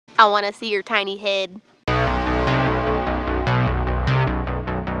I want to see your tiny head.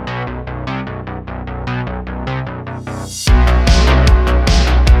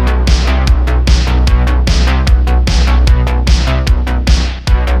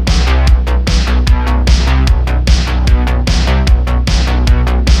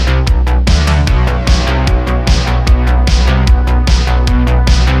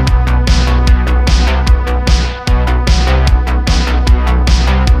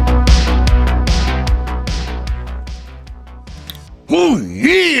 Oh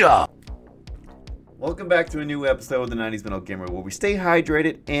yeah! Welcome back to a new episode of the 90s Metal Gamer, where we stay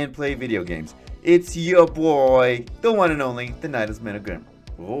hydrated and play video games. It's your boy, the one and only, the 90s Metal Gamer.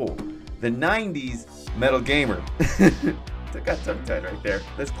 Oh, the 90s Metal Gamer. I got tongue-tied right there.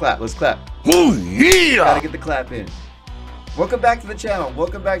 Let's clap, let's clap. Oh yeah! Gotta get the clap in. Welcome back to the channel.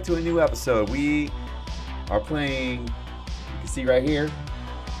 Welcome back to a new episode. We are playing, you can see right here,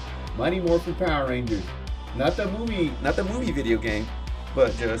 Mighty Morphin Power Rangers. Not the movie video game,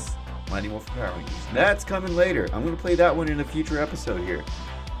 but just Mighty Morphin Power Rangers. That's coming later. I'm going to play that one in a future episode here.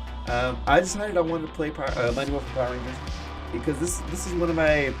 I decided I wanted to play Mighty Morphin Power Rangers because this is one of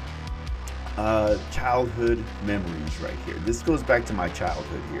my childhood memories right here. This goes back to my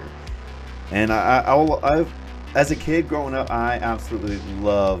childhood here. And I've as a kid growing up, I absolutely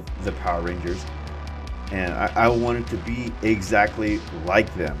loved the Power Rangers. And I wanted to be exactly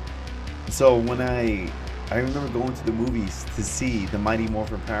like them. So when I remember going to the movies to see the Mighty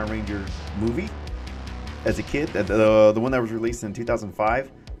Morphin Power Ranger movie as a kid, the one that was released in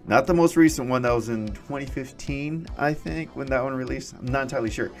 2005. Not the most recent one, that was in 2015, I think, when that one released. I'm not entirely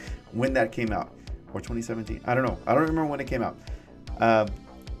sure when that came out. Or 2017. I don't know. I don't remember when it came out. I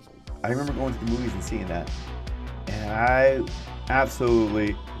remember going to the movies and seeing that. And I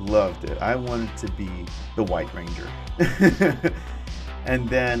absolutely loved it. I wanted to be the White Ranger. And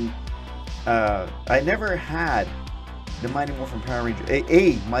then I never had the Mighty Morphin Power Ranger,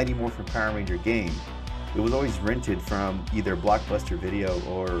 a Mighty Morphin Power Ranger game. It was always rented from either Blockbuster Video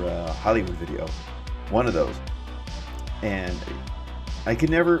or Hollywood Video, one of those. And I could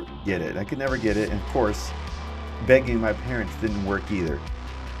never get it. And of course, begging my parents didn't work either.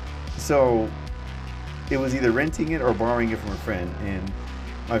 So it was either renting it or borrowing it from a friend. And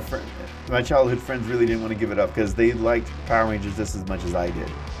my childhood friends really didn't want to give it up because they liked Power Rangers just as much as I did.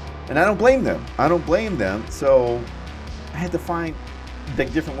 And I don't blame them. So I had to find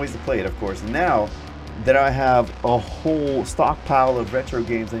like different ways to play it, of course. And now that I have a whole stockpile of retro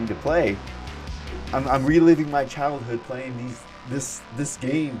games I need to play, I'm reliving my childhood playing this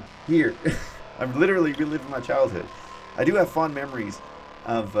game here. I'm literally reliving my childhood. I do have fond memories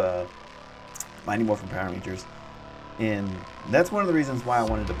of Mighty Morphin Power Rangers, and that's one of the reasons why I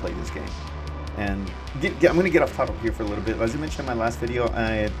wanted to play this game. And I'm going to get off topic here for a little bit. As I mentioned in my last video,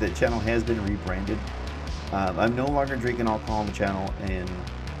 the channel has been rebranded. I'm no longer drinking alcohol on the channel, and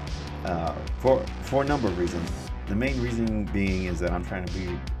for a number of reasons. The main reason being is that I'm trying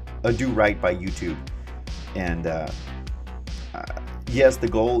to do right by YouTube. And yes, the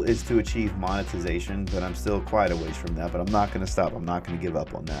goal is to achieve monetization, but I'm still quite a ways from that. But I'm not going to stop. I'm not going to give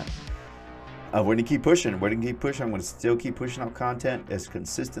up on that. We're going to keep pushing. I'm going to still keep pushing out content as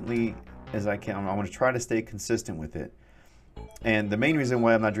consistently as I can. I want to try to stay consistent with it. And the main reason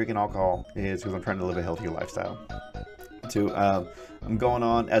why I'm not drinking alcohol is because I'm trying to live a healthier lifestyle. I'm going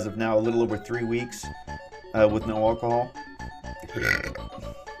on, as of now, a little over 3 weeks with no alcohol.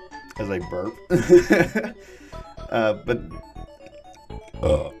 As I burp.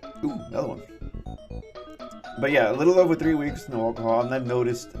 Ooh, another one. But yeah, a little over 3 weeks, no alcohol, and I've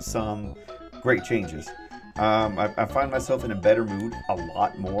noticed some great changes. I find myself in a better mood a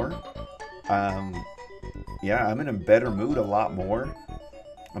lot more. Yeah, I'm in a better mood a lot more.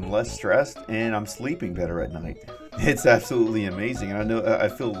 I'm less stressed, and I'm sleeping better at night. It's absolutely amazing. And I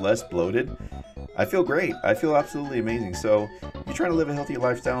feel less bloated. I feel great. I feel absolutely amazing. So if you're trying to live a healthy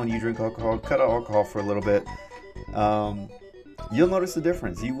lifestyle and you drink alcohol, cut out alcohol for a little bit. You'll notice the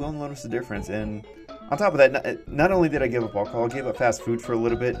difference. You will notice the difference. And on top of that, not only did I give up alcohol, I gave up fast food for a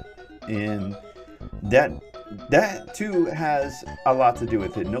little bit. And that too has a lot to do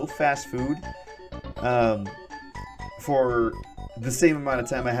with it. No fast food for the same amount of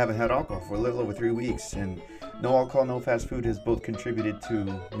time I haven't had alcohol, for a little over 3 weeks. And no alcohol, no fast food has both contributed to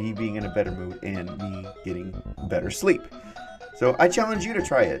me being in a better mood and me getting better sleep. So I challenge you to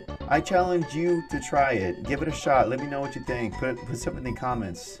try it. Give it a shot. Let me know what you think. Put something in the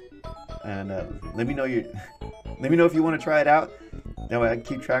comments, and let me know if you want to try it out. That way I can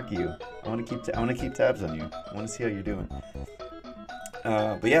keep track of you. I want to keep tabs on you. I want to see how you're doing.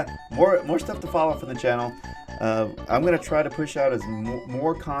 But yeah, more stuff to follow from the channel. I'm gonna try to push out as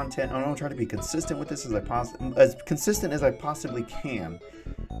more content. I'm gonna try to be consistent with this as consistent as I possibly can.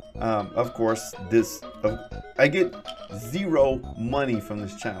 Of course, I get zero money from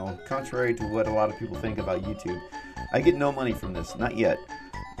this channel, contrary to what a lot of people think about YouTube. I get no money from this, not yet.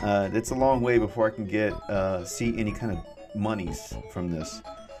 It's a long way before I can see any kind of monies from this.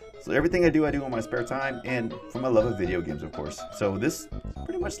 So everything I do in my spare time and for my love of video games, of course. So this is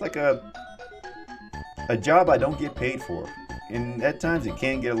pretty much like a job I don't get paid for. And at times it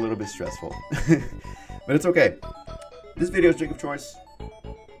can get a little bit stressful. But it's okay. This video is drink of choice.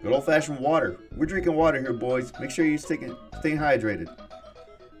 Good old-fashioned water. We're drinking water here, boys. Make sure you're staying hydrated.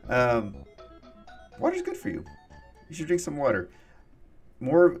 Water's good for you. You should drink some water.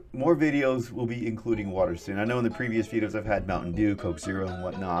 More videos will be including water soon. I know in the previous videos I've had Mountain Dew, Coke Zero, and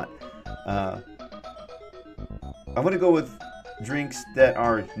whatnot. I'm gonna go with drinks that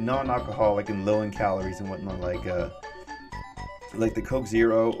are non-alcoholic and low in calories and whatnot, like the Coke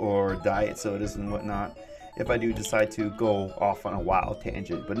Zero or diet sodas and whatnot. If I do decide to go off on a wild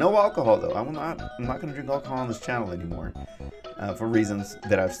tangent, but no alcohol though. I'm not gonna drink alcohol on this channel anymore for reasons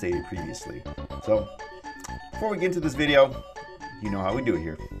that I've stated previously. So before we get into this video, you know how we do it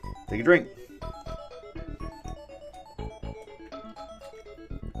here. Take a drink.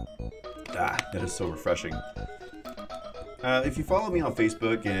 That is so refreshing. If you follow me on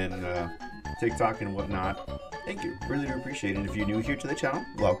Facebook and TikTok and whatnot, thank you. Really do appreciate it. If you're new here to the channel,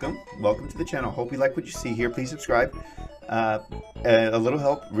 welcome. Welcome to the channel. Hope you like what you see here. Please subscribe. A little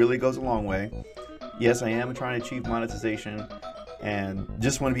help really goes a long way. Yes, I am trying to achieve monetization and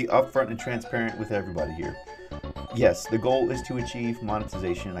just want to be upfront and transparent with everybody here. Yes, the goal is to achieve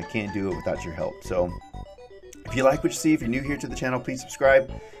monetization. I can't do it without your help. So if you like what you see, if you're new here to the channel, please subscribe.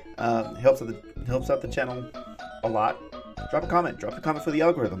 Helps out the channel a lot. Drop a comment for the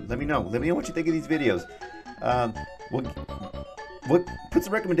algorithm. Let me know what you think of these videos. Put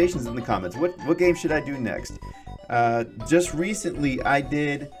some recommendations in the comments. What game should I do next? Just recently I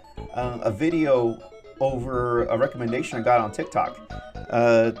did a video over a recommendation I got on TikTok.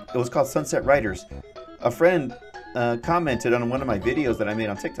 It was called Sunset Riders. A friend commented on one of my videos that I made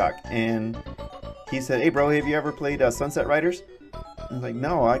on TikTok, and he said, "Hey bro, have you ever played Sunset Riders?" I was like,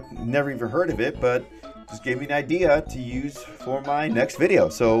 "No, I never even heard of it, but just gave me an idea to use for my next video."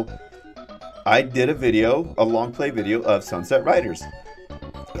 So I did a long play video of Sunset Riders.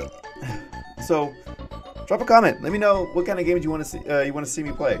 So drop a comment. Let me know what kind of games you want to see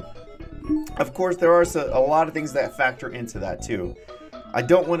me play. Of course, there are a lot of things that factor into that too. I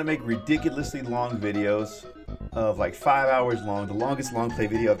don't want to make ridiculously long videos of like 5 hours long. The longest long play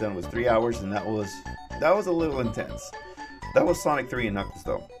video I've done was 3 hours, and that was a little intense. That was Sonic 3 and Knuckles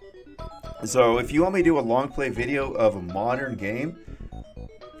though. So if you want me to do a long play video of a modern game,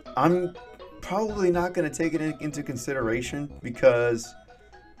 I'm probably not going to take it into consideration because,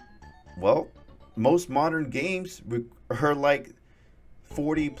 well, most modern games are like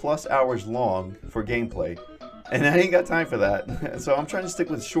 40 plus hours long for gameplay, and I ain't got time for that. So I'm trying to stick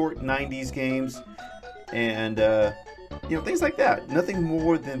with short 90s games and things like that. Nothing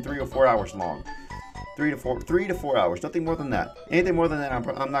more than 3 or 4 hours long. 3 to 4 hours, nothing more than that. Anything more than that,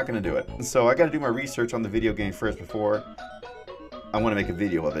 I'm not going to do it. So I got to do my research on the video game first before I want to make a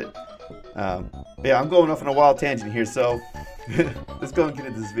video of it. Yeah, I'm going off on a wild tangent here, so let's go and get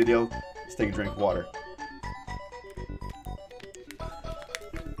into this video. Let's take a drink of water.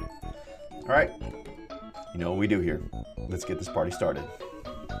 Alright, you know what we do here. Let's get this party started.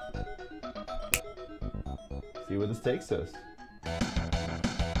 See where this takes us.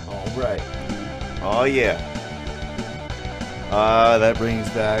 Alright. Oh yeah. That brings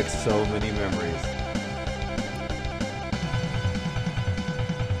back so many memories.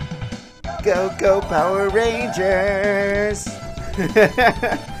 Go, go, Power Rangers!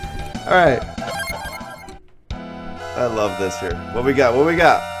 Alright. I love this here. What we got? What we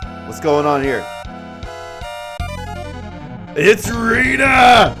got? What's going on here? It's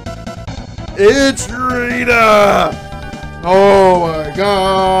Rita! It's Rita! Oh my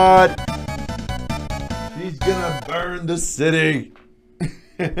god! She's gonna burn the city!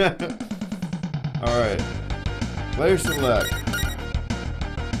 Alright. Player select.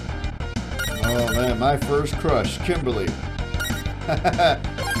 Oh man, my first crush, Kimberly. I'm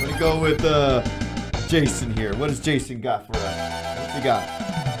gonna go with Jason here. What does Jason got for us? What's he got?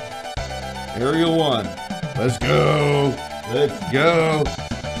 Area 1. Let's go. Let's go.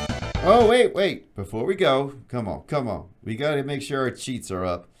 Oh, wait. Before we go, come on. We gotta make sure our cheats are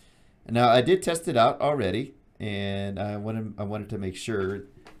up. Now, I did test it out already, and I wanted to make sure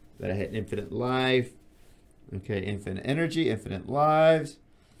that I had infinite life. Okay, infinite energy, infinite lives.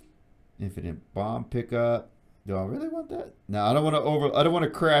 Infinite bomb pickup. Do I really want that? No, I don't want to I don't want to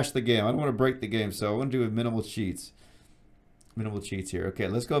crash the game. I don't want to break the game. So I want to do with minimal cheats. Minimal cheats here. Okay,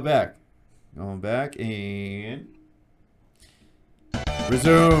 let's go back. Going back and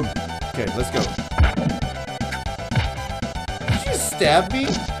resume. Okay, let's go. Did you just stab me?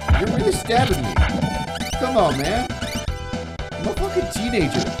 You're really stabbing me. Come on, man. I'm a fucking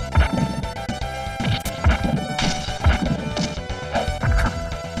teenager.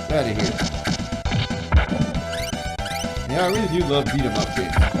 Get out of here. Yeah, I really do love beat 'em up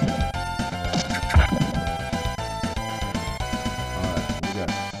games. Alright, what we got?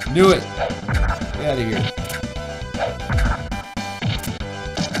 Knew it! Get out of here.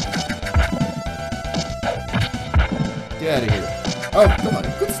 Get out of here. Oh, come on,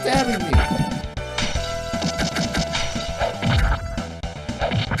 quit stabbing me!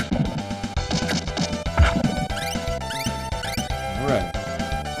 Alright.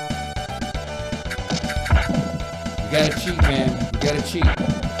 You gotta cheat, man. You gotta cheat.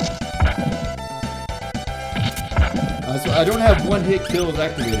 So I don't have one-hit kills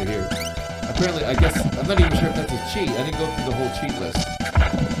activated here. Apparently, I guess, I'm not even sure if that's a cheat. I didn't go through the whole cheat list.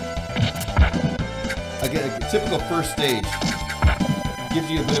 I get a typical first stage. Gives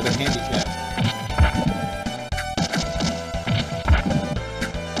you a bit of a handicap.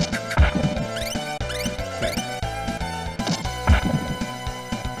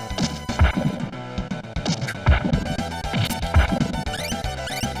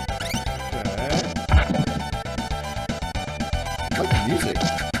 Music.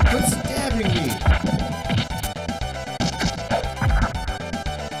 Quit stabbing me.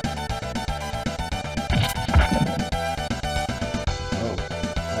 Oh,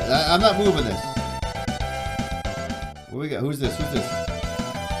 I'm not moving this. What we got? Who's this? Who's this?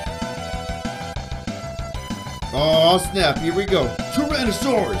 Oh snap! Here we go.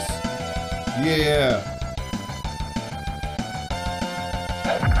 Tyrannosaurus. Yeah.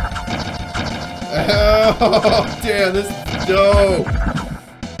 Oh damn! This is dope.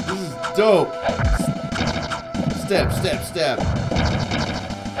 This is dope. Step, step, step.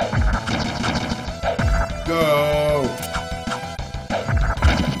 Go.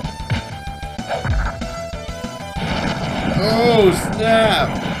 Oh snap!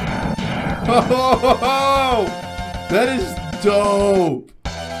 Oh, that is dope.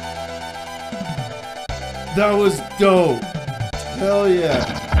 That was dope. Hell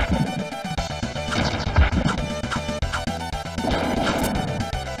yeah.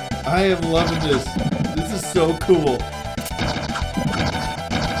 I am loving this. This is so cool.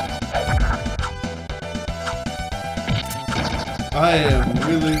 I am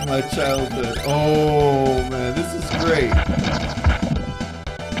reliving my childhood. Oh man, this is great.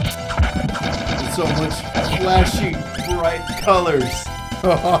 There's so much flashy, bright colors.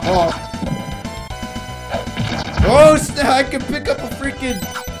 Oh snap! I can pick up a freaking.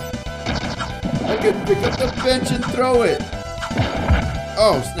 I can pick up the bench and throw it.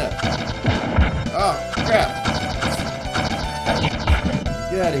 Oh snap! Oh crap!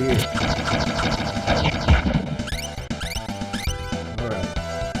 Get out of here! All right.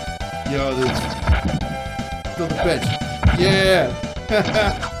 Yo, this. Fill the bench. Yeah.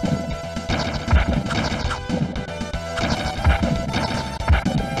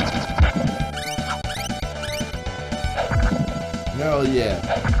 Hell yeah!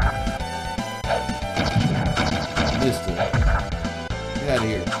 Missed it. Get out of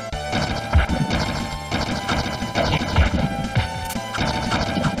here.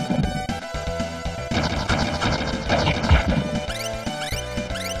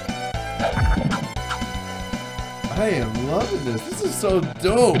 I am loving this. This is so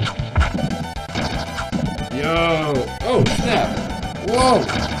dope. Yo. Oh, snap. Whoa.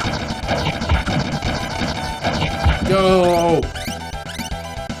 Yo.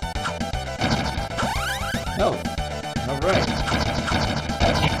 Health. All right.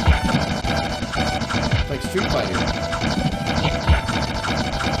 Like Street Fighter.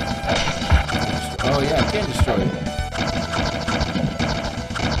 Oh yeah, I can destroy it.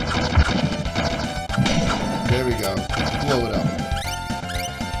 There we go. Blow it up.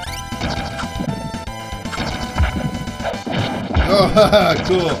 Oh, haha,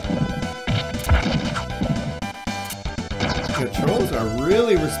 cool. Controls are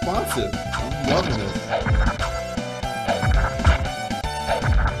really responsive. I'm loving this.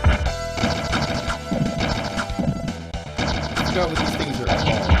 I forgot what these things are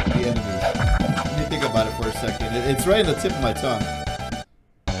called. The enemies. Let me think about it for a second. It's right in the tip of my tongue.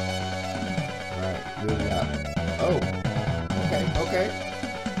 Alright, what do we got? Oh. Okay, okay.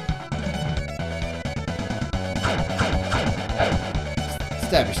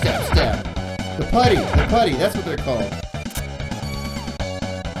 Stab, stab, stab. The putty, that's what they're called.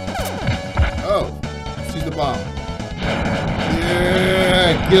 Oh, let's use the bomb.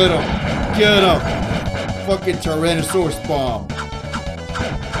 Yeah, get him. Fucking Tyrannosaurus bomb.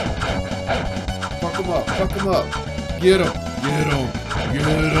 Fuck him up. Get him.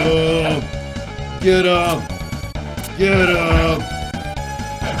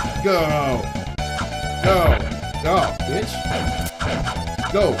 Go, bitch.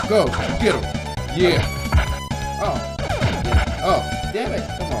 Go, get him. Yeah. Oh, damn it.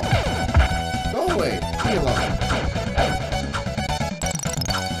 Come on. Go away. Leave me alone.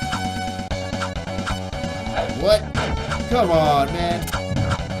 What? Come on, man.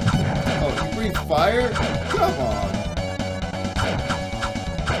 Oh, you breathe fire? Come on.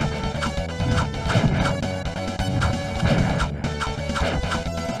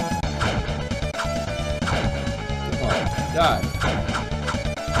 Die.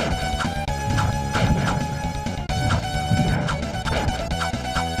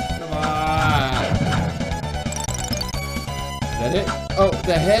 Come on. Is that it? Oh,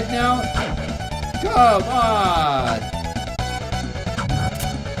 the head now? Come on.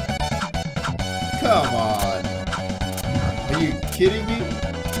 Come on. Are you kidding me?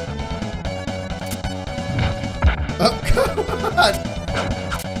 Oh, come on.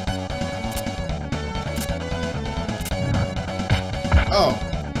 Oh.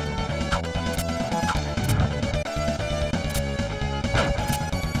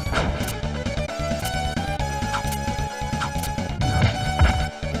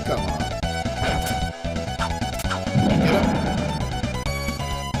 Come on. Get up.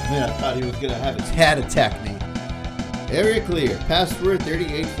 Man, I thought he was gonna have his hat attack me. Area clear. Password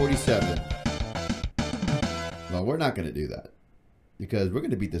 3847. Well, we're not gonna do that. Because we're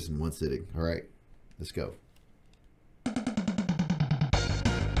gonna beat this in one sitting. Alright. Let's go.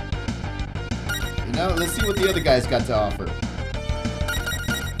 Now let's see what the other guys got to offer.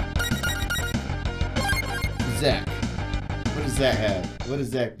 Zach. What does Zach have? What does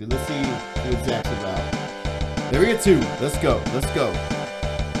Zach do? Let's see what Zach's about. There we go, 2. Let's go.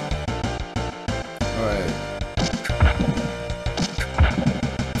 Alright.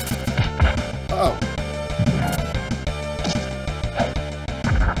 Oh.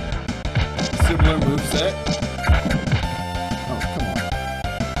 Similar moveset.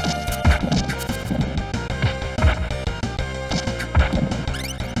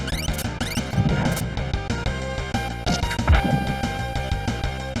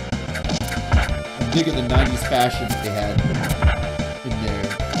 Digging the 90s fashion that they had in there.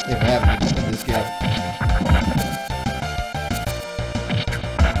 They haven't in this game.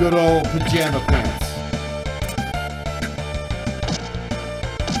 Good old pajama pants.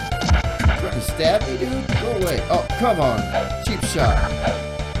 Trying to stab me, dude? Go away. Oh, come on. Cheap shot.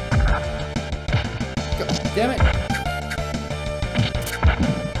 Damn it.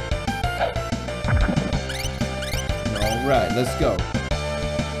 Alright, let's go.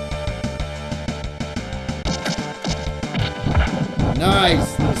 Nice!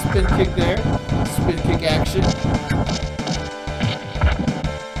 Little spin kick there. Spin kick action.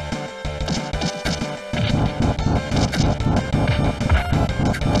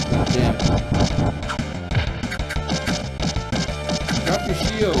 God damn it. Drop your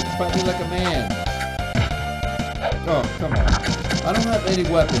shield. Fight me like a man. Oh, come on. I don't have any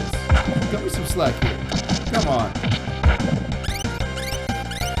weapons. Cut me some slack here. Come on.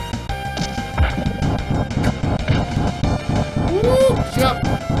 Woo! Jump!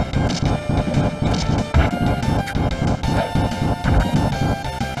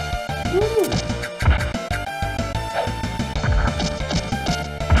 Woo!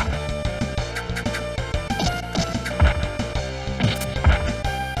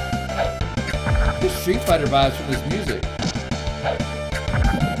 This Street Fighter vibes from this music.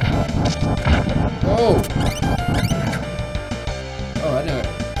 Oh! Oh, I know it.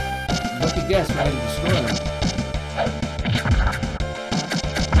 Lucky guess when I had to destroy him.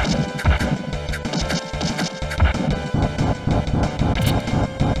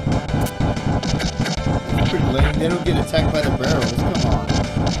 They don't get attacked by the barrels. Come on.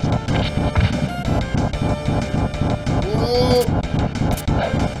 Whoa!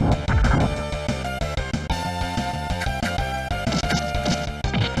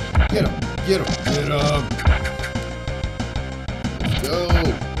 Get him! Let's go!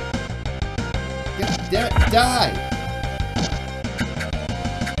 Damn it! Die!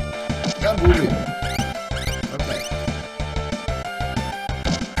 Stop moving. Okay.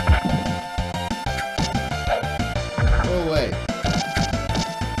 Away.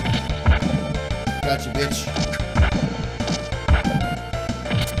 Gotcha, bitch.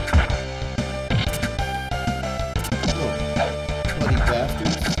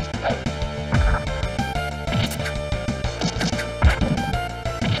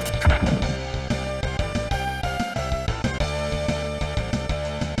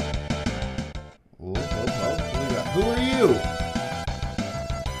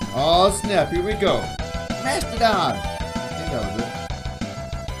 Oh snap, here we go. Mastodon! I think that was it.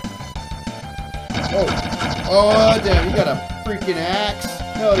 Oh, oh damn, you got a freaking axe?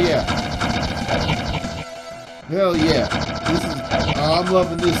 Hell yeah. Hell yeah. This is, oh, I'm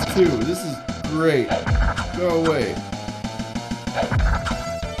loving this too. This is great. Go away.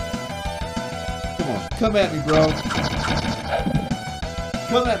 Come on, come at me, bro.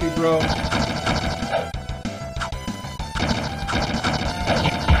 Come at me, bro.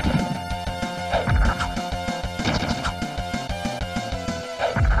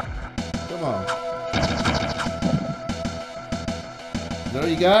 Come on. Is that all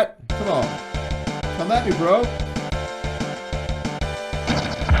you got? Come on. Come at me, bro.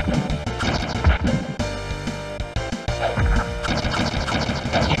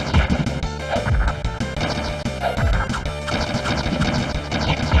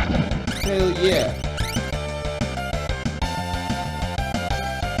 Hell yeah.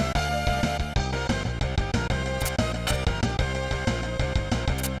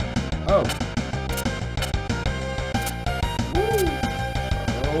 Oh. Woo.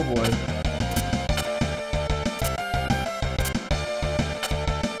 Oh boy.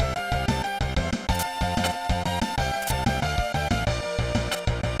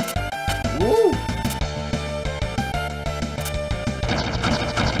 Woo.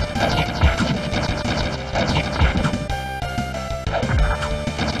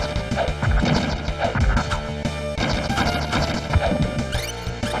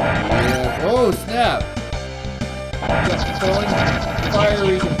 Oh snap! Got falling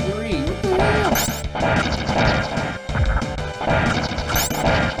fiery debris. What the hell?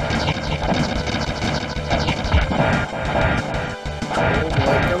 Oh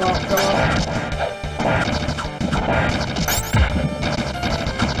boy, come on, come on.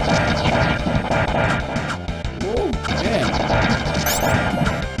 Whoa, man.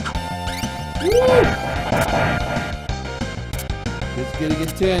 Woo! It's getting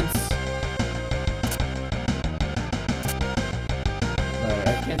intense. I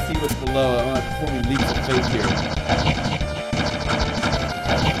can't see what's below. I'm not performing leaps of faith here.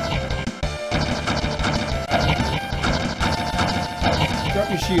 Drop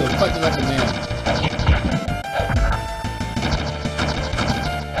your shield. Fight like a man.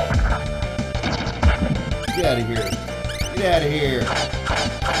 Get out of here. Get out of here.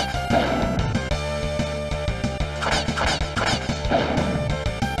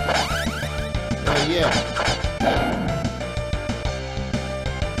 Oh yeah.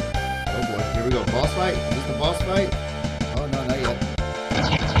 Here we go. Boss fight? Is this the boss fight? Oh, no, not yet.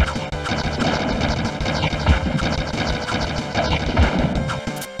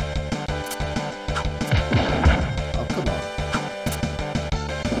 Oh, come on.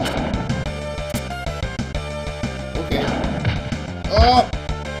 Okay. Oh!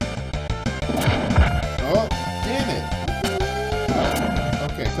 Oh, damn it.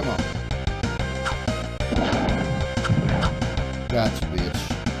 Okay, come on. Gotcha, bitch.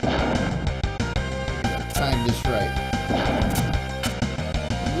 Time this right.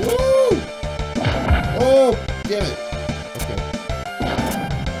 Woo! Oh, damn it. Okay.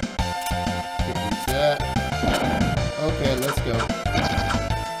 Can't reach that. Okay, let's go.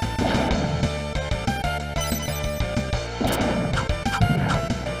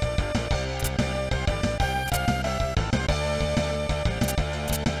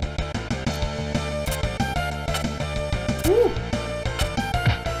 Woo!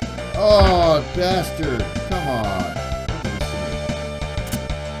 Oh, bastard. Come on.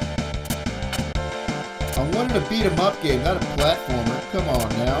 I wanted a beat 'em up game, not a platformer. Come on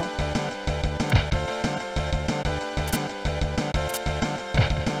now.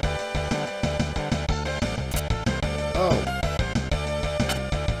 Oh.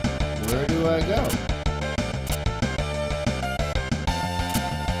 Where do I go?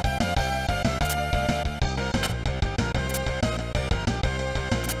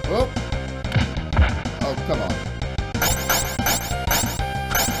 Oh. Oh, come on.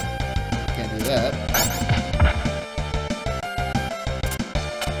 Can't do that.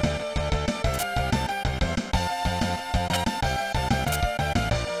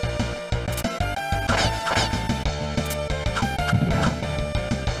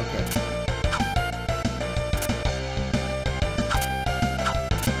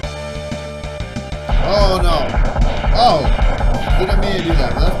 Oh no! Oh! Didn't mean to do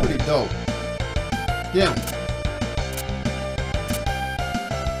that, but that's pretty dope. Damn it.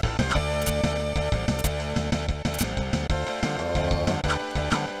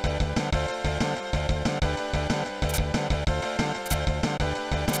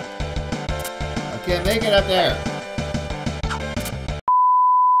 I can't make it up there.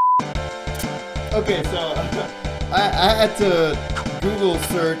 Okay, so I had to Google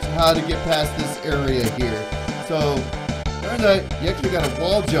search how to get past this area here. So turns out you actually got to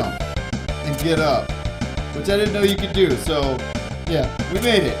wall jump and get up, which I didn't know you could do. So yeah, we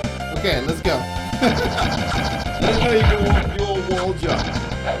made it. Okay, let's go. I didn't know you could do a wall jump.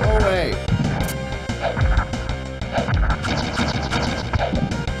 No way.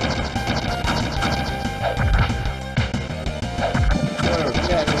 Whatever,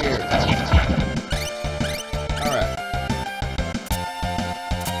 get out of here. Alright.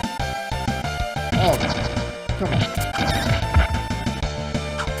 Oh, come on.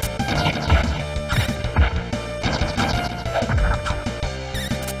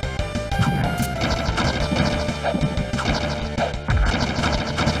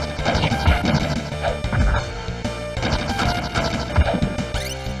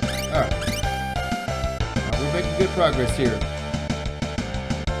 Good progress here.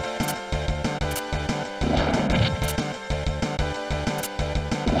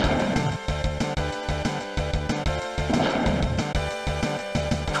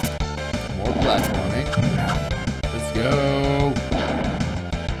 More platforming. Let's go.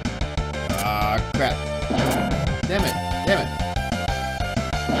 Ah, crap. Damn it. Damn it.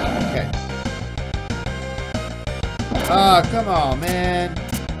 Okay. Ah, come on, man.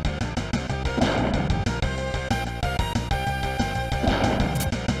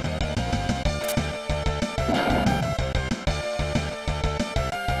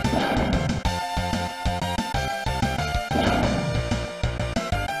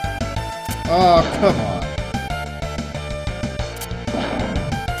 Oh, come on.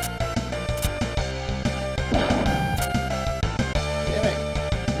 Damn it.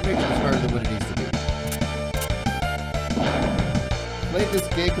 You're making this harder than what it needs to be. Played this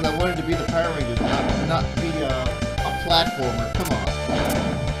game because I wanted to be the Power Rangers, not be a platformer. Come on.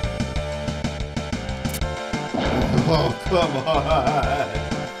 Oh, come on.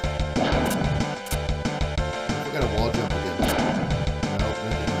 I got a wall jump again. Nope,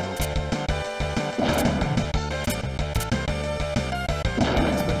 that didn't help. I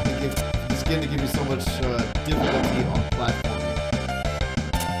didn't expect this game to give me so much difficulty on platforming.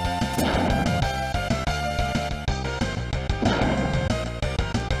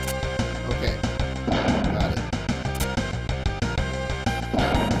 Okay, got it.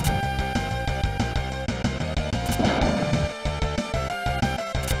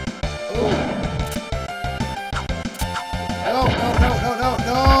 Oh! No!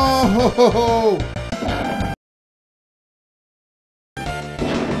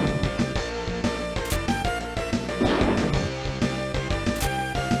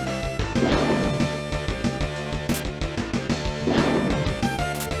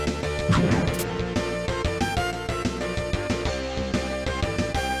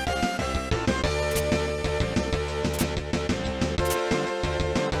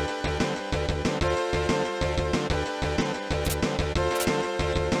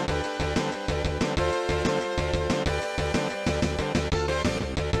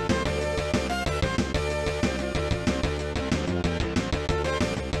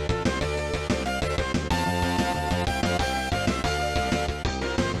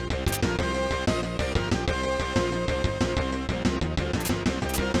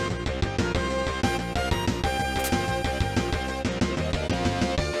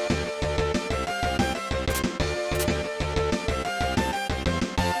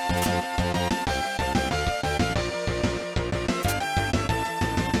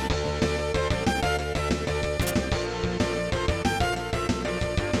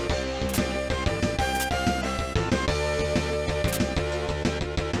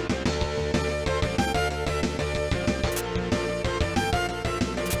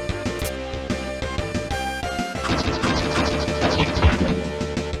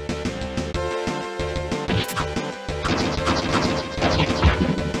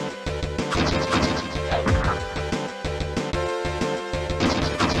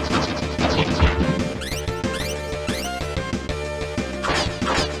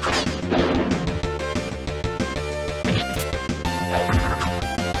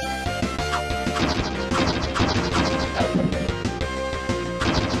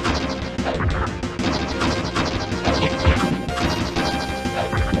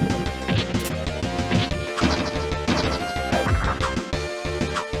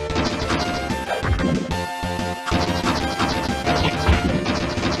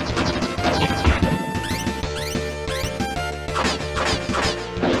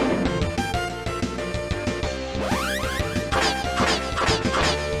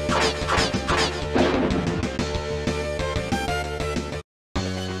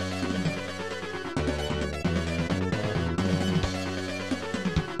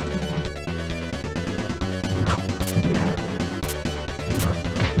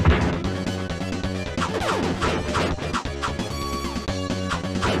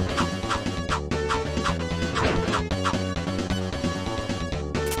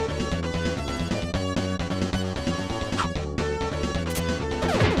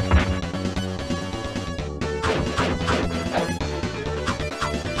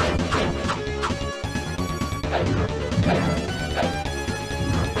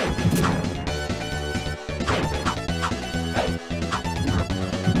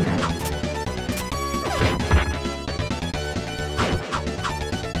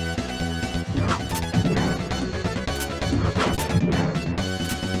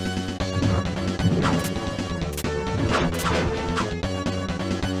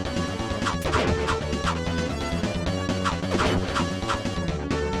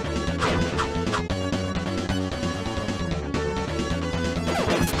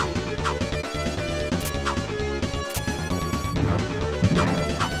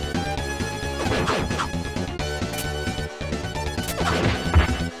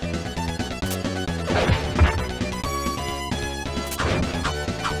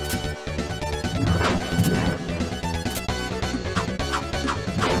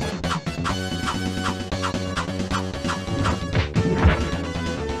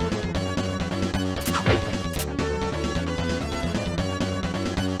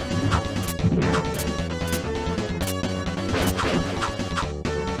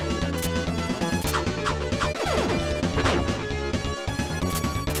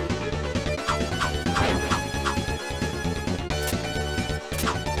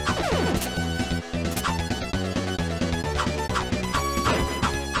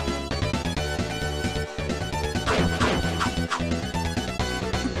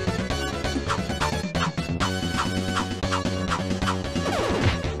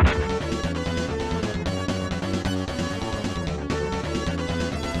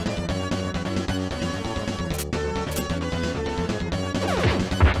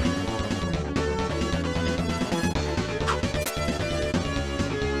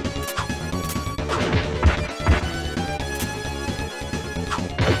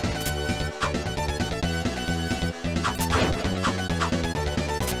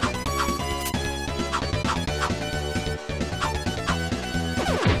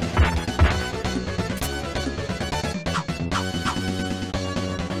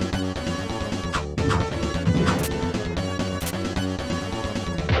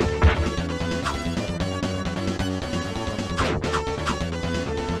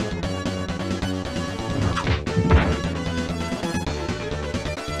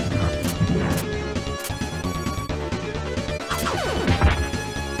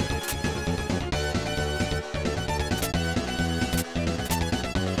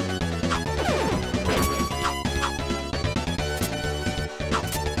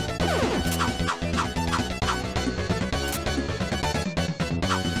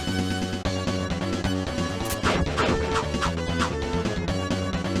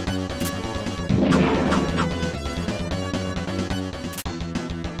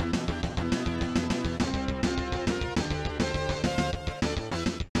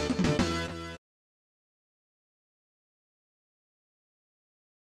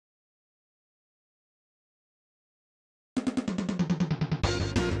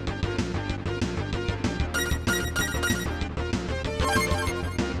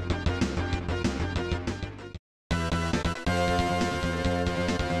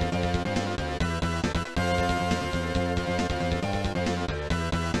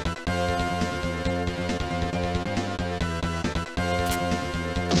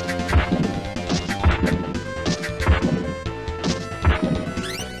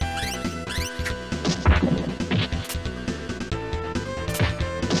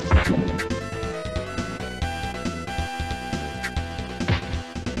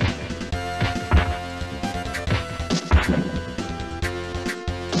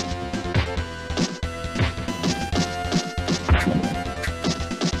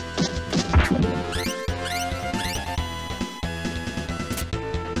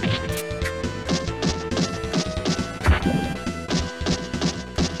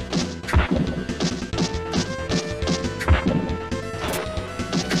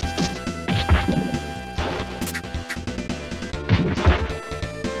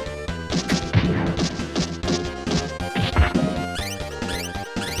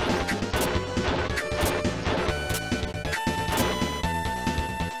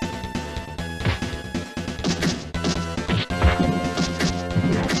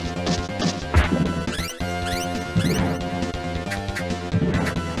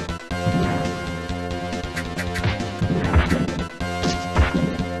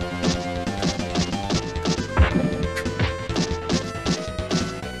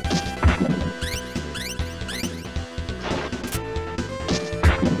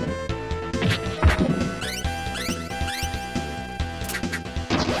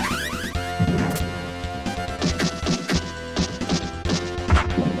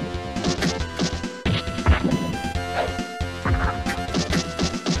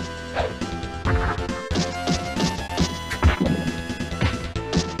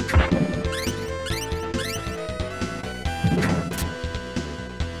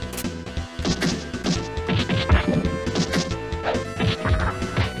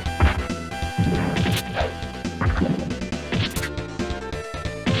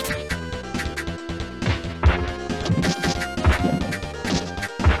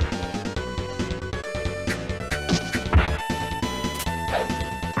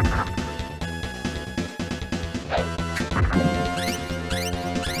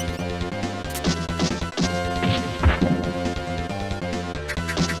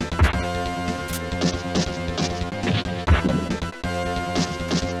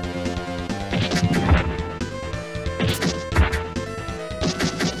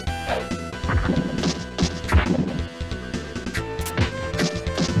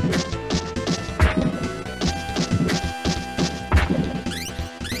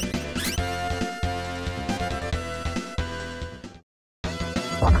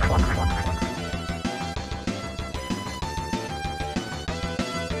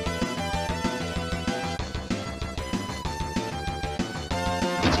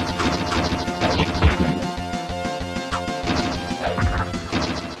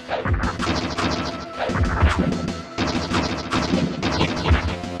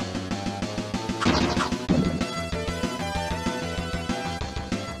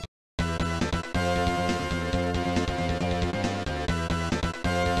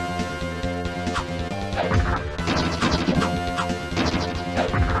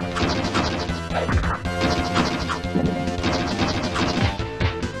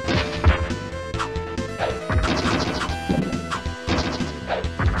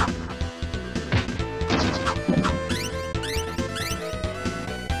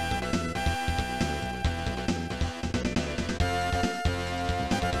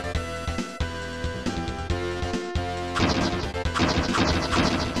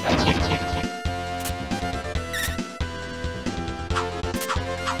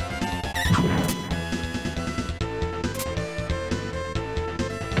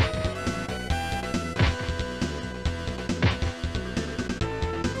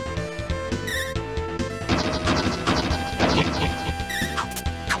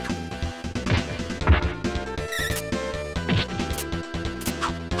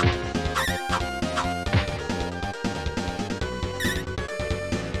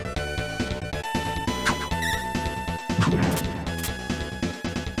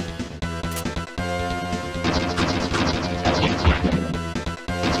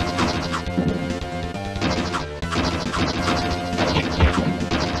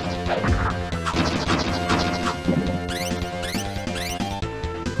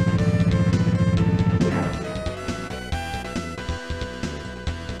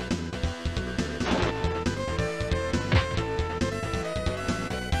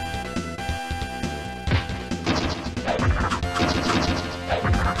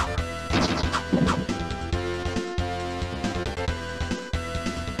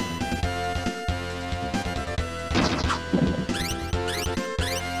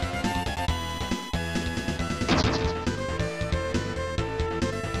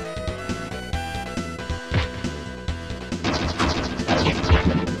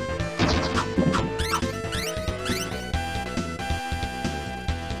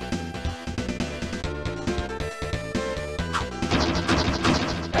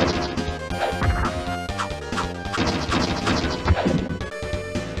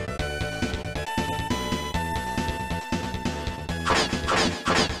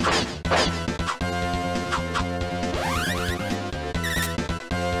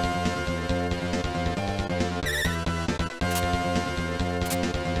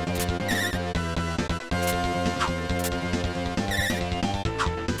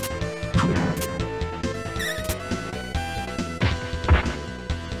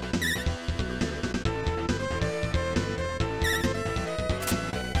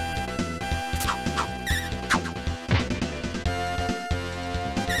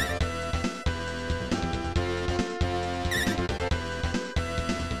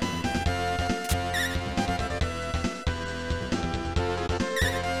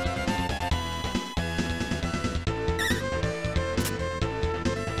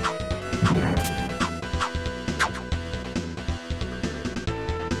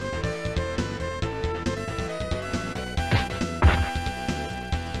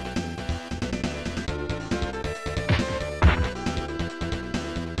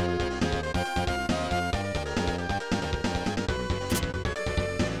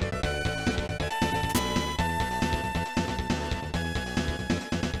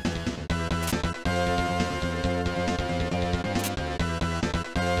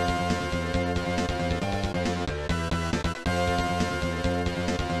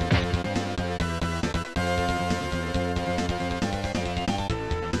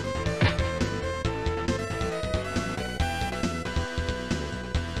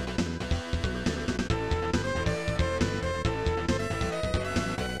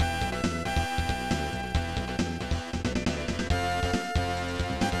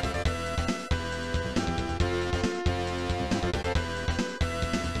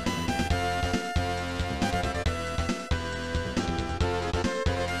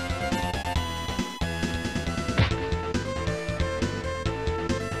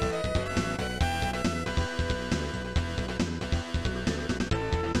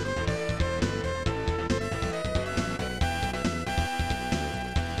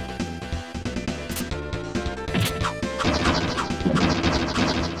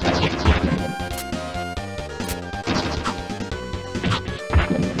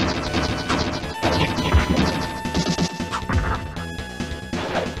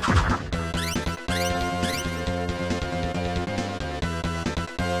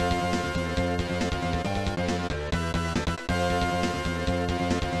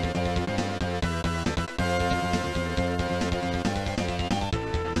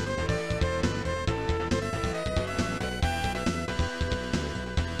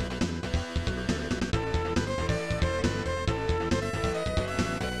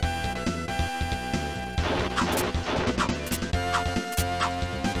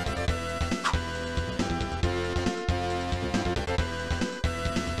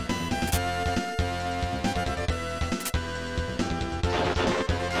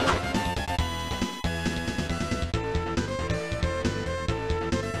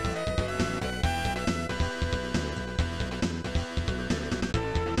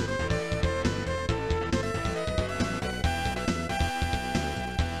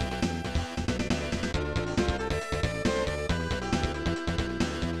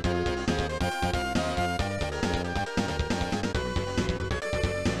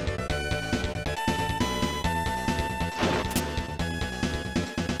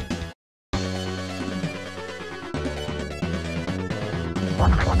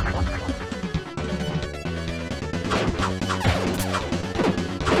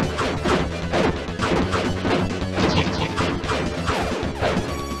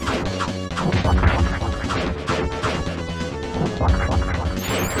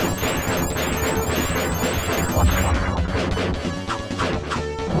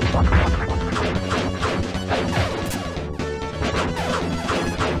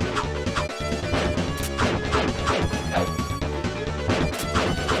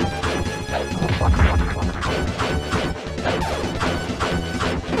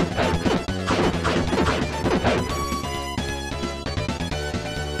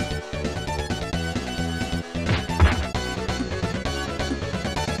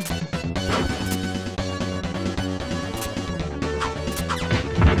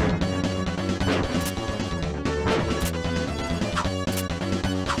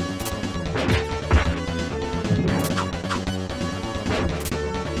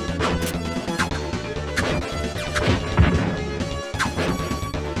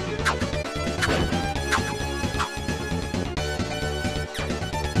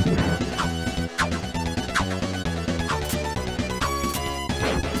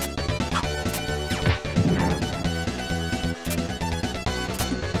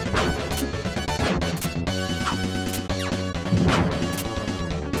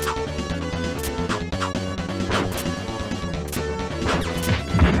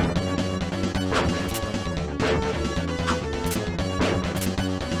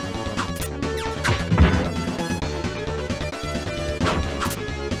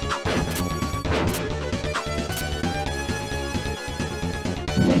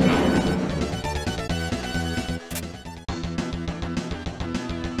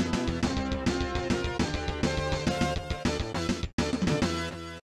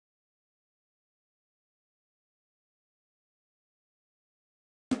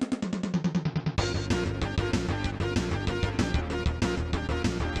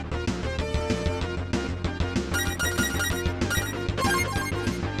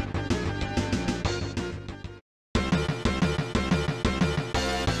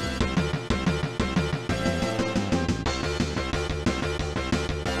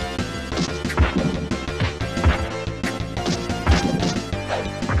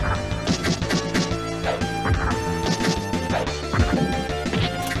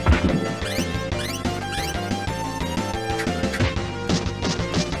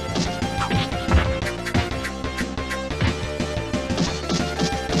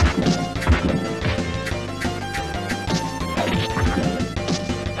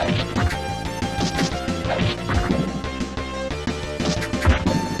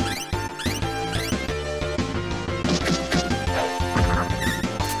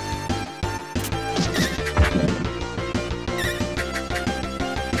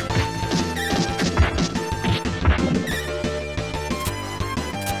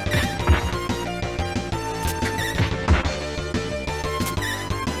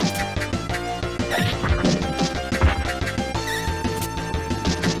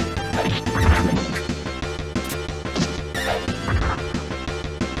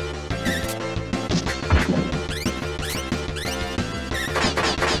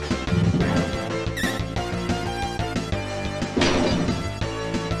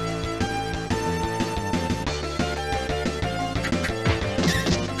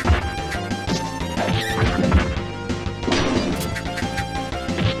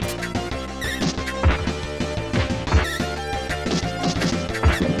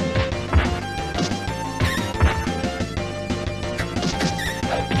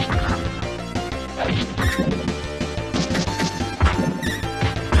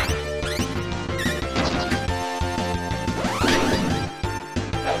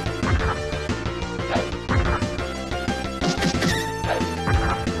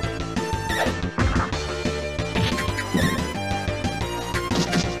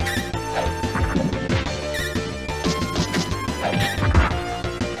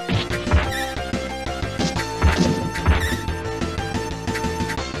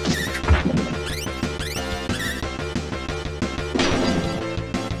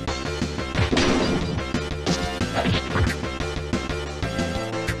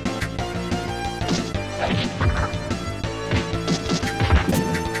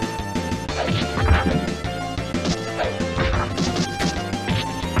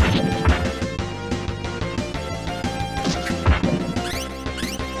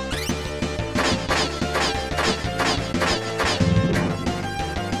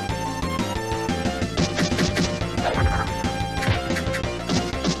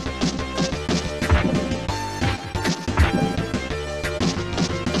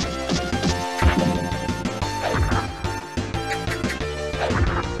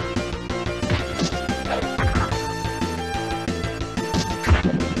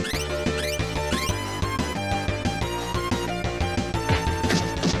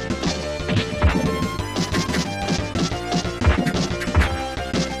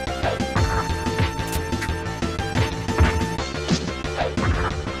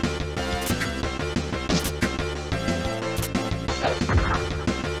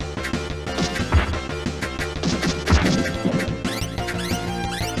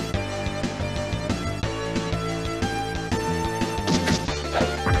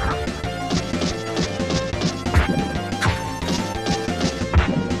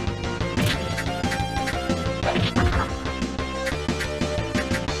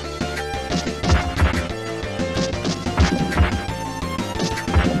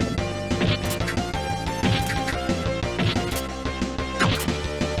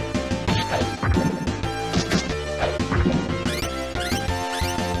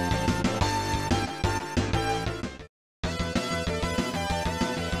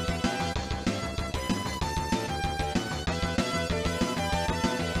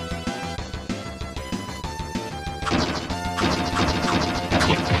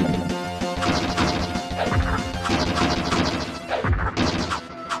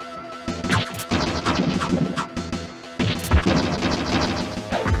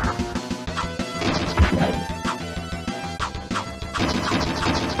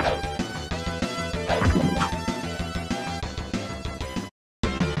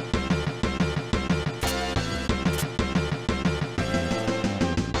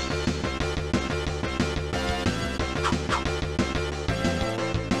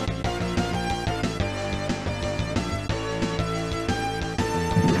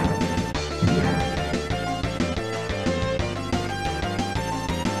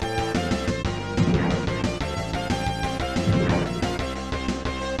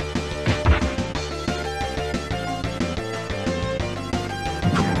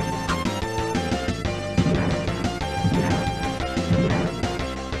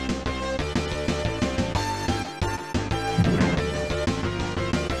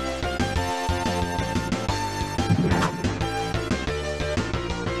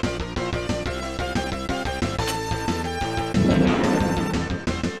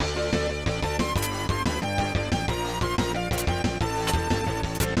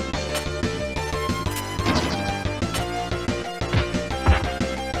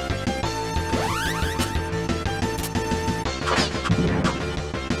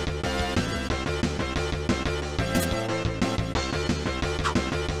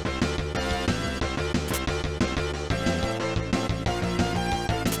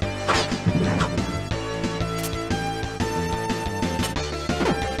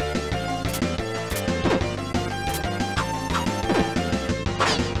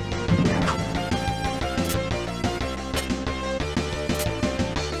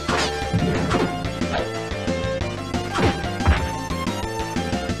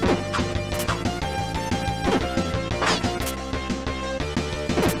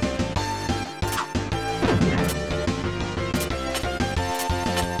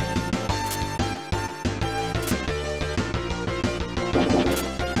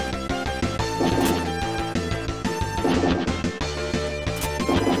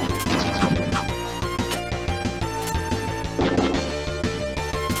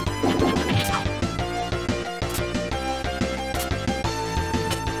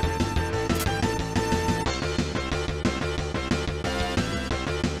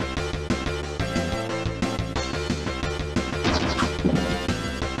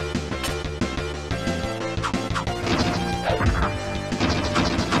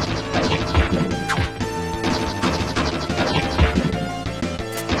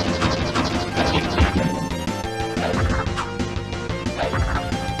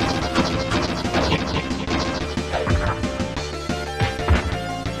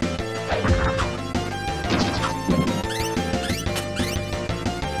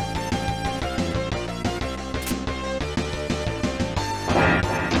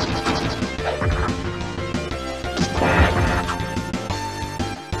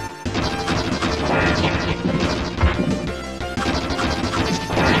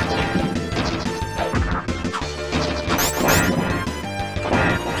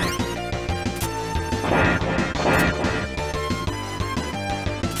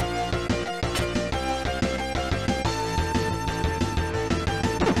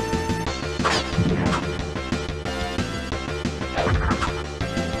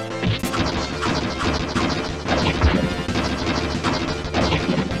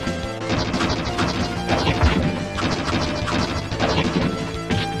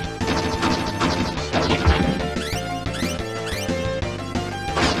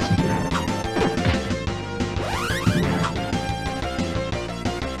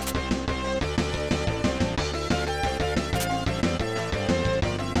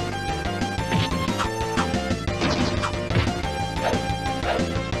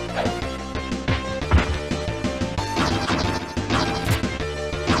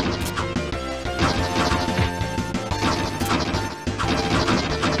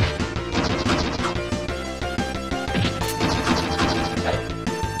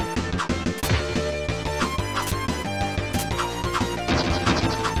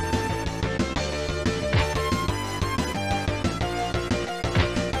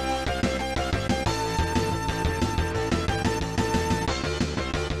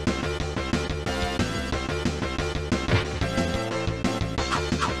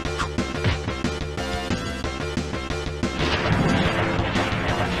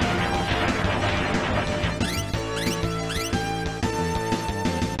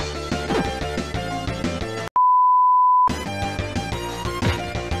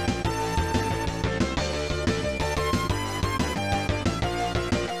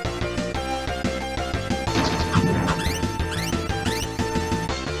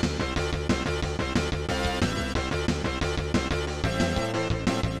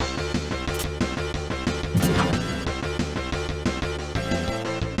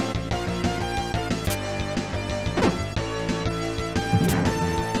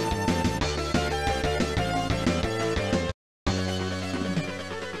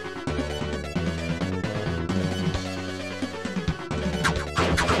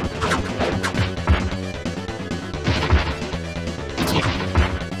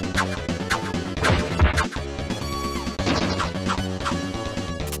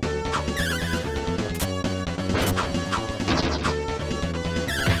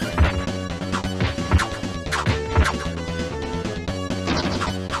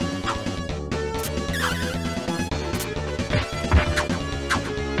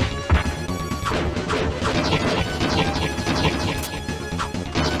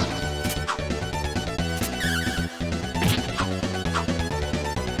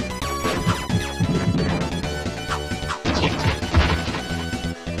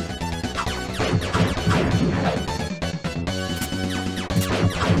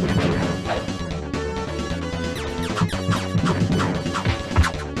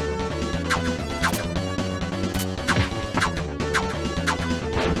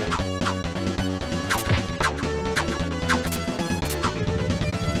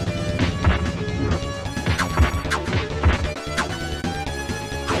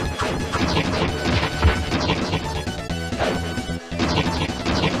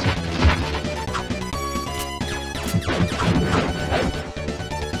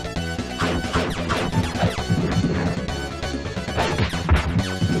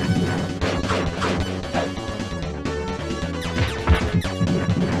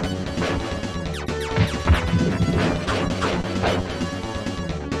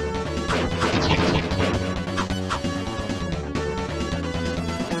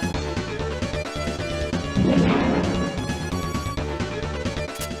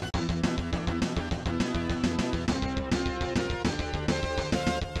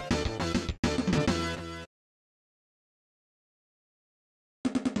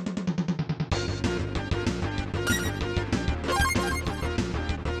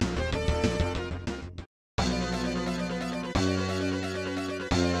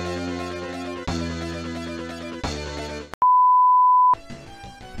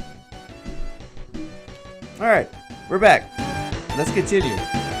 Alright, we're back. Let's continue.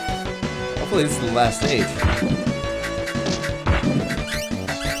 Hopefully this is the last stage.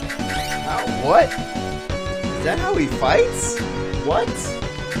 What? Is that how he fights? What?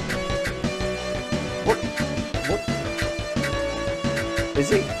 What? Is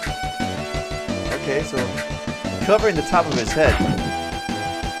he? Okay, so covering the top of his head.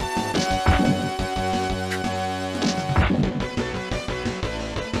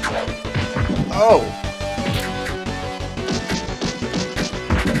 Oh!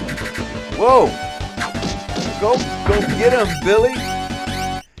 Whoa! Go get him, Billy!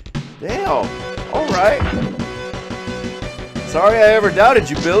 Damn! Alright! Sorry I ever doubted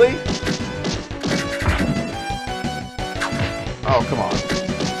you, Billy! Oh, come on.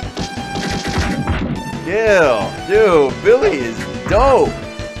 Yeah! Dude, Billy is dope!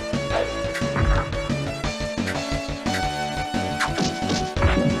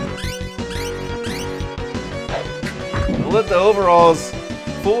 Don't let the overalls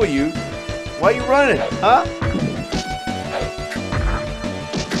fool you. Why are you running? Huh?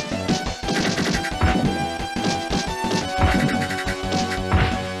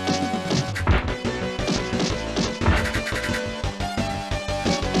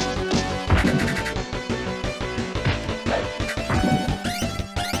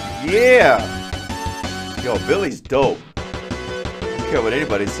 Yeah! Yo, Billy's dope. I don't care what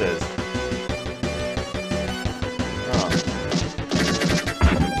anybody says.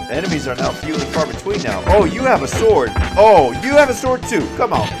 Enemies are now few and far between now. Oh, you have a sword. Oh, you have a sword too.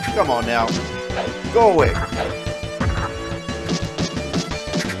 Come on. Come on now. Go away.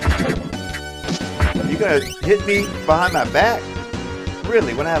 You gonna hit me behind my back?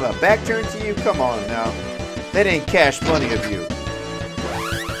 Really? When I have a back turn to you? Come on now. That ain't cash money of you.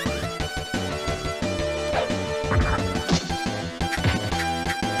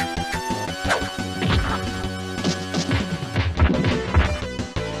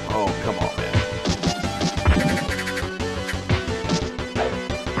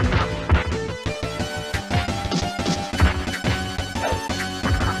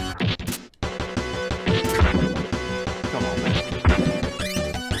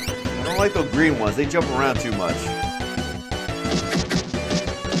 I like those green ones. They jump around too much.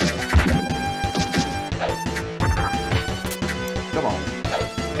 Come on.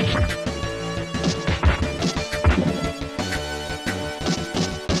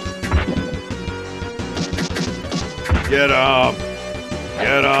 Get him!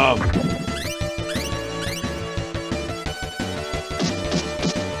 Get him!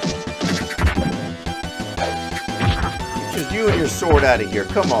 Get you and your sword out of here.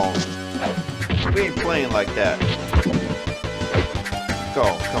 Come on. We ain't playing like that. Go,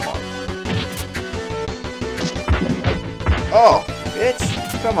 come on. Oh, bitch,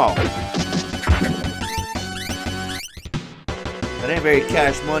 come on. That ain't very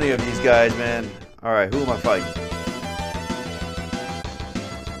cash money of these guys, man. Alright, who am I fighting?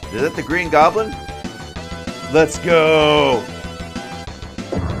 Is that the Green Goblin? Let's go!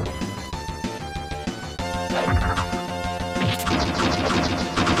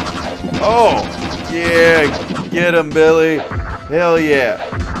 Oh! Yeah, get him, Billy. Hell yeah.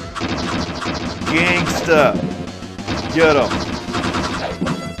 Gangsta. Get him.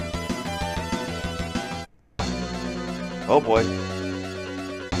 Oh boy.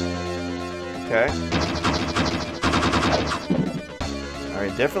 Okay.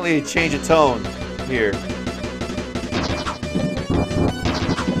 Alright, definitely a change of tone here.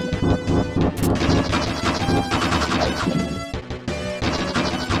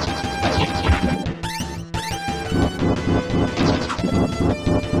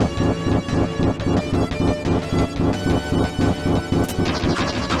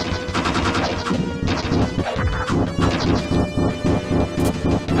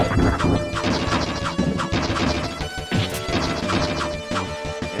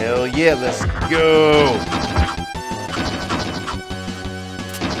 Hell yeah, let's go!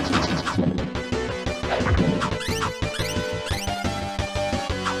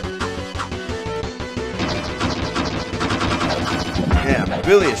 Damn,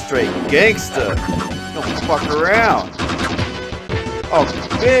 Billy is straight gangsta. Don't fuck around. Oh,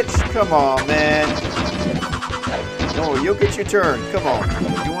 bitch, come on, man. No, you'll get your turn. Come on.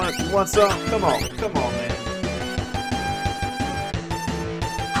 You want some? Come on, man.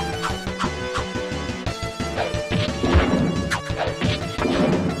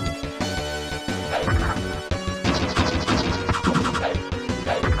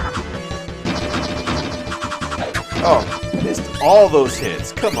 Oh, missed all those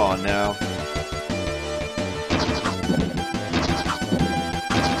hits. Come on now.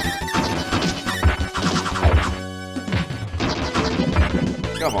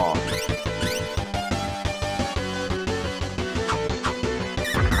 Come on.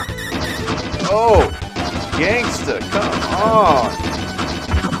 Oh! Gangsta, come on!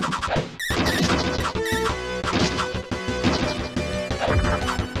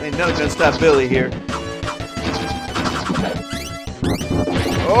 Ain't nothing gonna stop Billy here.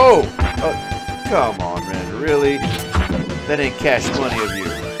 Oh! Oh! Come on, man. Really? That ain't cash money of you.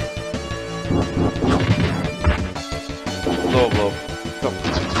 Low blow. Come on.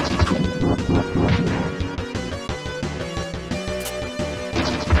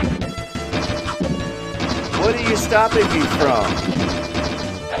 What are you stopping me from?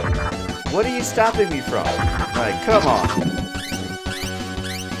 What are you stopping me from? Like, come on.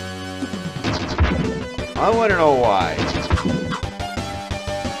 I want to know why.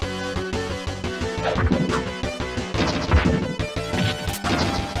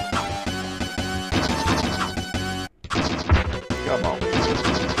 Come on.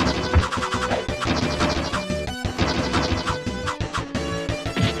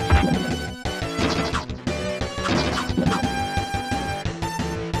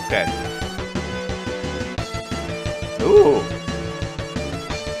 Okay. Ooh.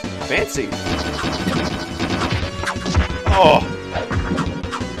 Fancy. Oh.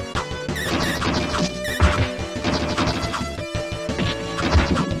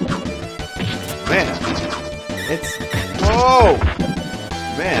 Man. It's... Whoa.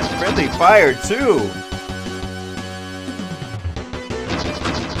 Man, friendly fire too.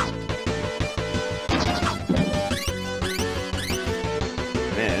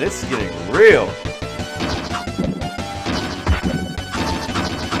 Man, this is getting real.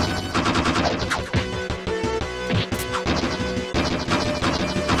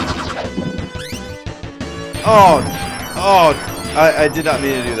 Oh, I did not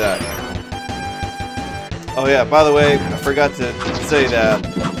mean to do that. Oh yeah, by the way, I forgot to say that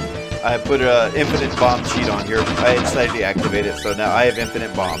I put an infinite bomb cheat on here. I decided to deactivate it, so now I have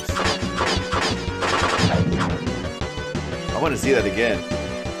infinite bombs. I want to see that again.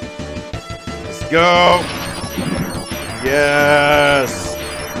 Let's go! Yes!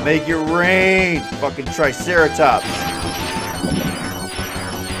 Make it rain! Fucking Triceratops!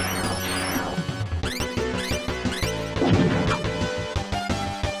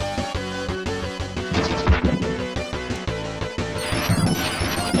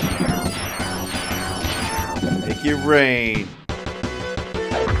 Make it rain!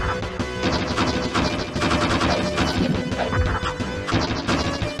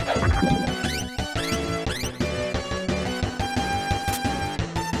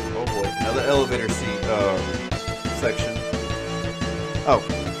 Elevator seat section. Oh,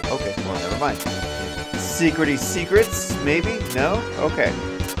 okay. Well, never mind. Secrety secrets? Maybe? No? Okay.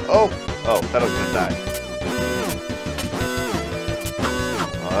 Oh, thought I was gonna die.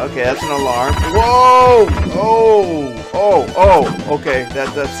 Okay, that's an alarm. Whoa! Oh! Okay,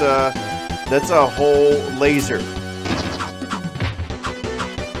 that's a whole laser.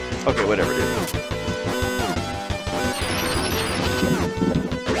 Okay, whatever it is.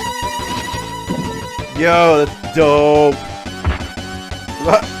 Yo, that's dope.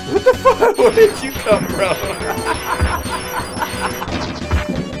 What the fuck? Where did you come from?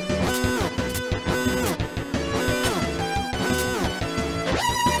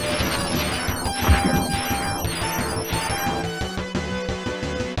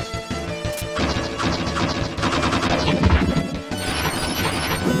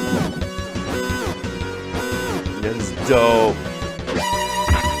 This is dope.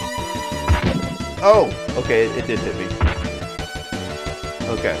 Oh, okay, it did hit me.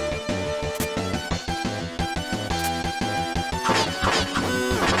 Okay.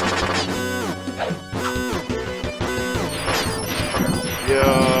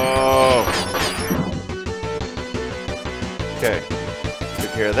 Yo. Okay.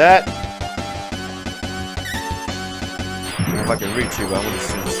 Took care of that. I don't know if I can reach you, but I'm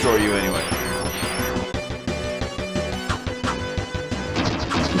gonna destroy you anyway.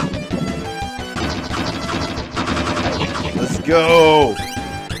 Go!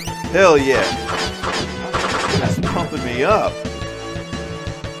 Hell yeah! That's pumping me up.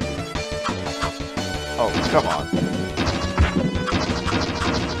 Oh, come on.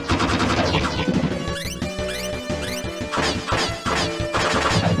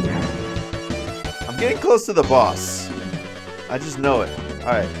 I'm getting close to the boss. I just know it.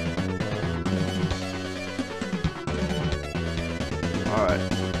 Alright. Alright.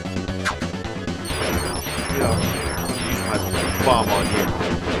 Yeah. Bomb on here.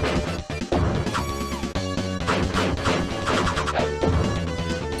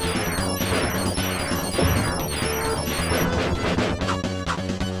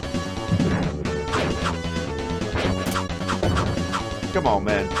 Come on,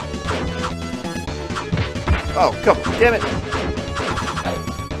 man. Oh, come on. Damn it.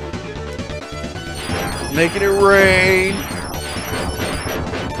 Making it rain.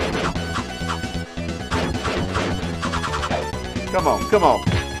 Come on, come on.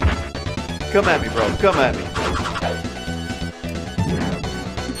 Come at me, bro. Come at me.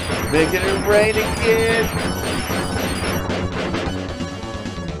 Making it rain again.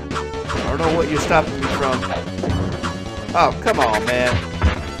 I don't know what you're stopping me from. Oh, come on, man.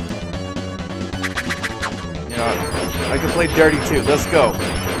 You know, I can play dirty too. Let's go.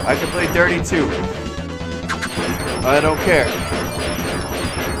 I can play dirty too. I don't care.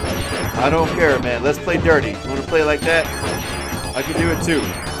 I don't care, man. Let's play dirty. You want to play like that? I can do it too.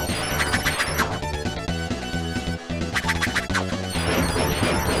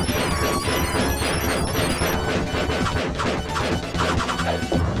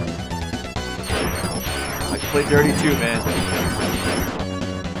 I can play dirty too, man.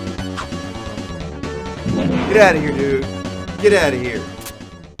 Get out of here, dude. Get out of here.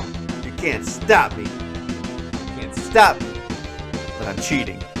 You can't stop me. You can't stop me. But I'm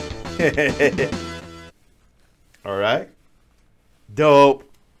cheating. Alright. Dope.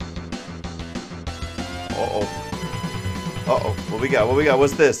 Uh-oh. Uh-oh. What we got? What we got?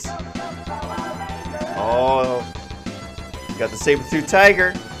 What's this? Oh. Got the saber-tooth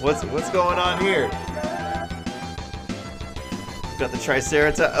tiger. What's going on here? Got the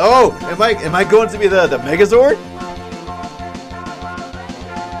triceratops. Oh! Am I going to be the Megazord?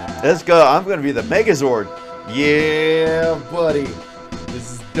 Let's go. I'm going to be the Megazord. Yeah, buddy.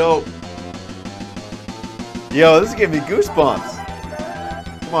 This is dope. Yo, this is giving me goosebumps.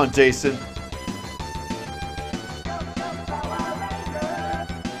 Come on, Jason.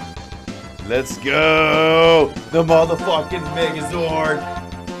 Let's go! The motherfucking Megazord!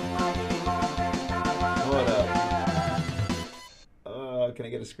 What up? Can I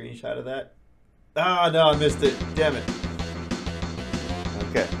get a screenshot of that? Ah, no, I missed it. Damn it.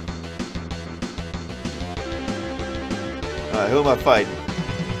 Okay. Alright, who am I fighting?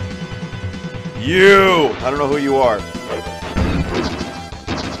 You! I don't know who you are.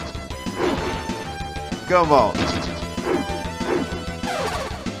 Come on.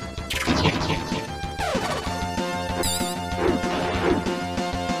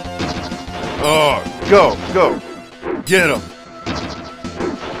 Oh, go, go. Get him.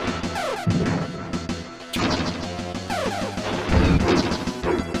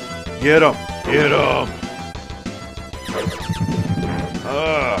 Get him. Get him.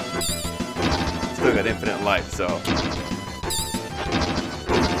 Still got infinite life, so.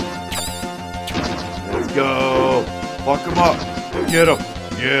 Let's go. Fuck him up. Get him.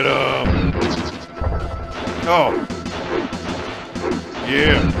 Get him. Oh.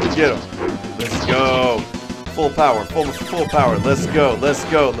 Yeah. Get him. Let's go. Full power. Full power. Let's go. Let's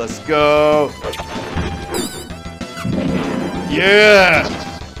go. Let's go. Yeah.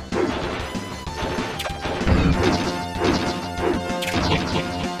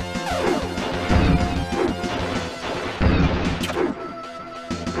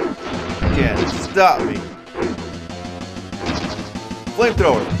 Can't stop me.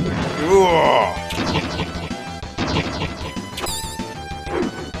 Flamethrower.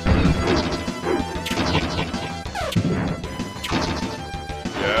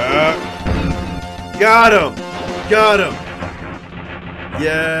 Yeah. Got him. Got him.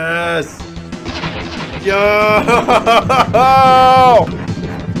 Yes. Yo.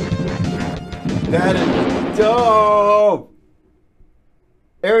 That is dope.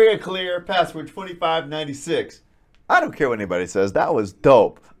 Area clear, password 2596. I don't care what anybody says. That was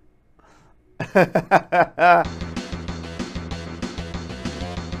dope.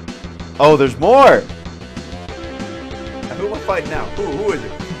 Oh, there's more. Who am I fighting now? Who is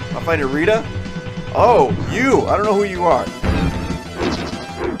it? Am I fighting Rita? Oh, you. I don't know who you are.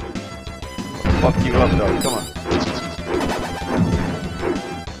 Fuck you up, though. Come on.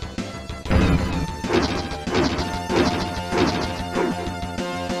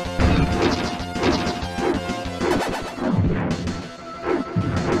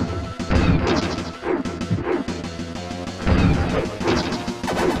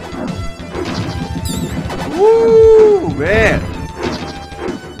 Woo, man.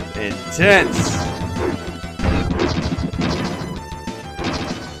 Intense.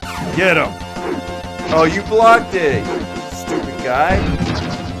 Get him. Oh, you blocked it. Stupid guy.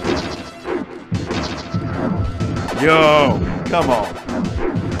 Yo, come on.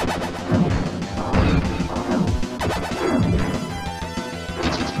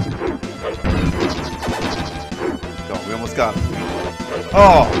 Go, we almost got him.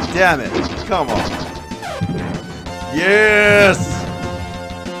 Oh, damn it. Come on. Yes!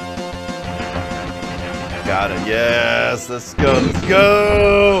 got it. Yes, let's go. Let's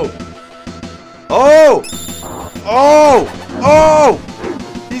go. Oh! Oh! Oh!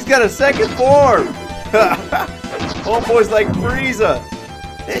 He's got a second form. Homeboy's like Frieza.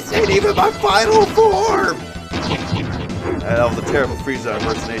 This ain't even my final form. That was a terrible Frieza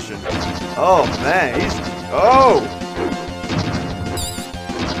impersonation. Oh man, he's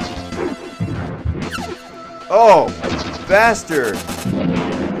oh, bastard.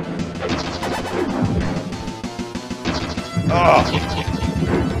 Oh.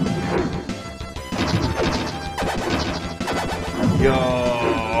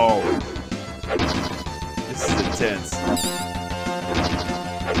 Yo. This is intense.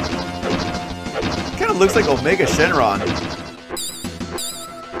 Kind of looks like Omega Shenron.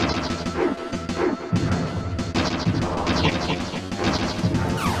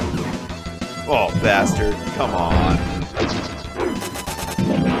 Oh, bastard. Come on.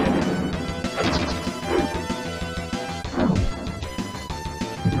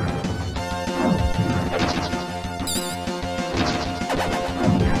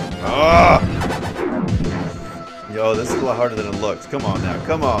 Oh. Yo, this is a lot harder than it looks. Come on now.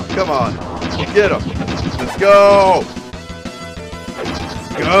 Come on. Come on. Get him. Let's go. Let's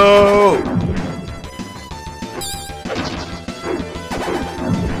go.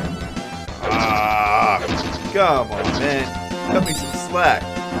 Ah. Come on, man. Cut me some slack.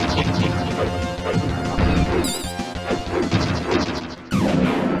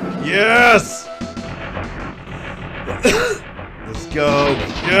 Yes. Let's go.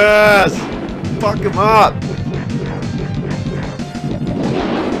 Yes. Fuck him up.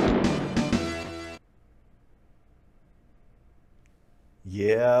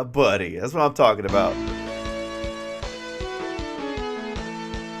 Yeah, buddy. That's what I'm talking about.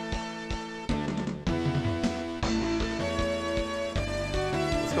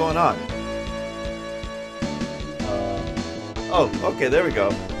 What's going on? Oh, okay, there we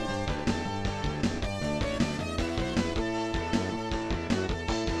go.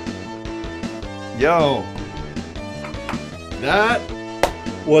 Yo. That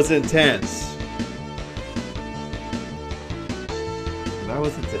was intense. That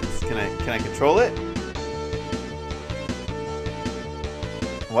was intense. Can I control it?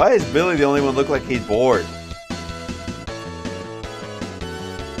 Why is Billy the only one look like he's bored?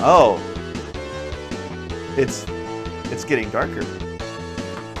 Oh. It's getting darker.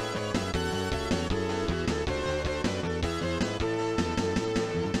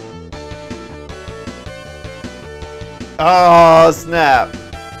 Oh, snap.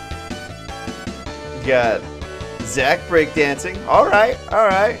 Got Zach breakdancing. Alright,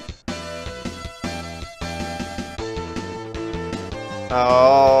 alright.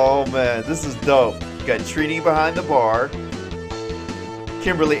 Oh man, this is dope. Got Trini behind the bar,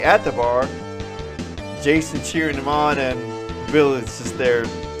 Kimberly at the bar, Jason cheering him on, and Billy's just there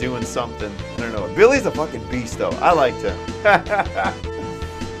doing something. I don't know. Billy's a fucking beast though. I liked him.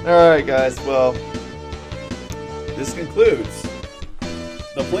 Alright guys, well, this concludes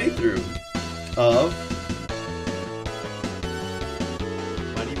the playthrough of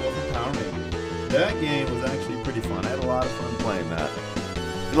Mighty Morphin Power Rangers. That game was actually pretty fun. I had a lot of fun playing that.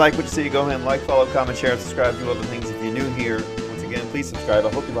 If you like what you see, go ahead and like, follow, comment, share, and subscribe. Do other things. If you're new here, once again, please subscribe. I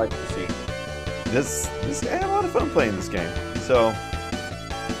hope you like what you see. I had a lot of fun playing this game. So,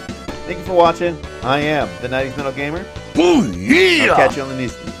 thank you for watching. I am the 90s Metal Gamer. Oh yeah! I'll catch you on the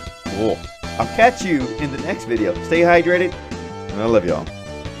next. I'll catch you in the next video. Stay hydrated, and I love y'all.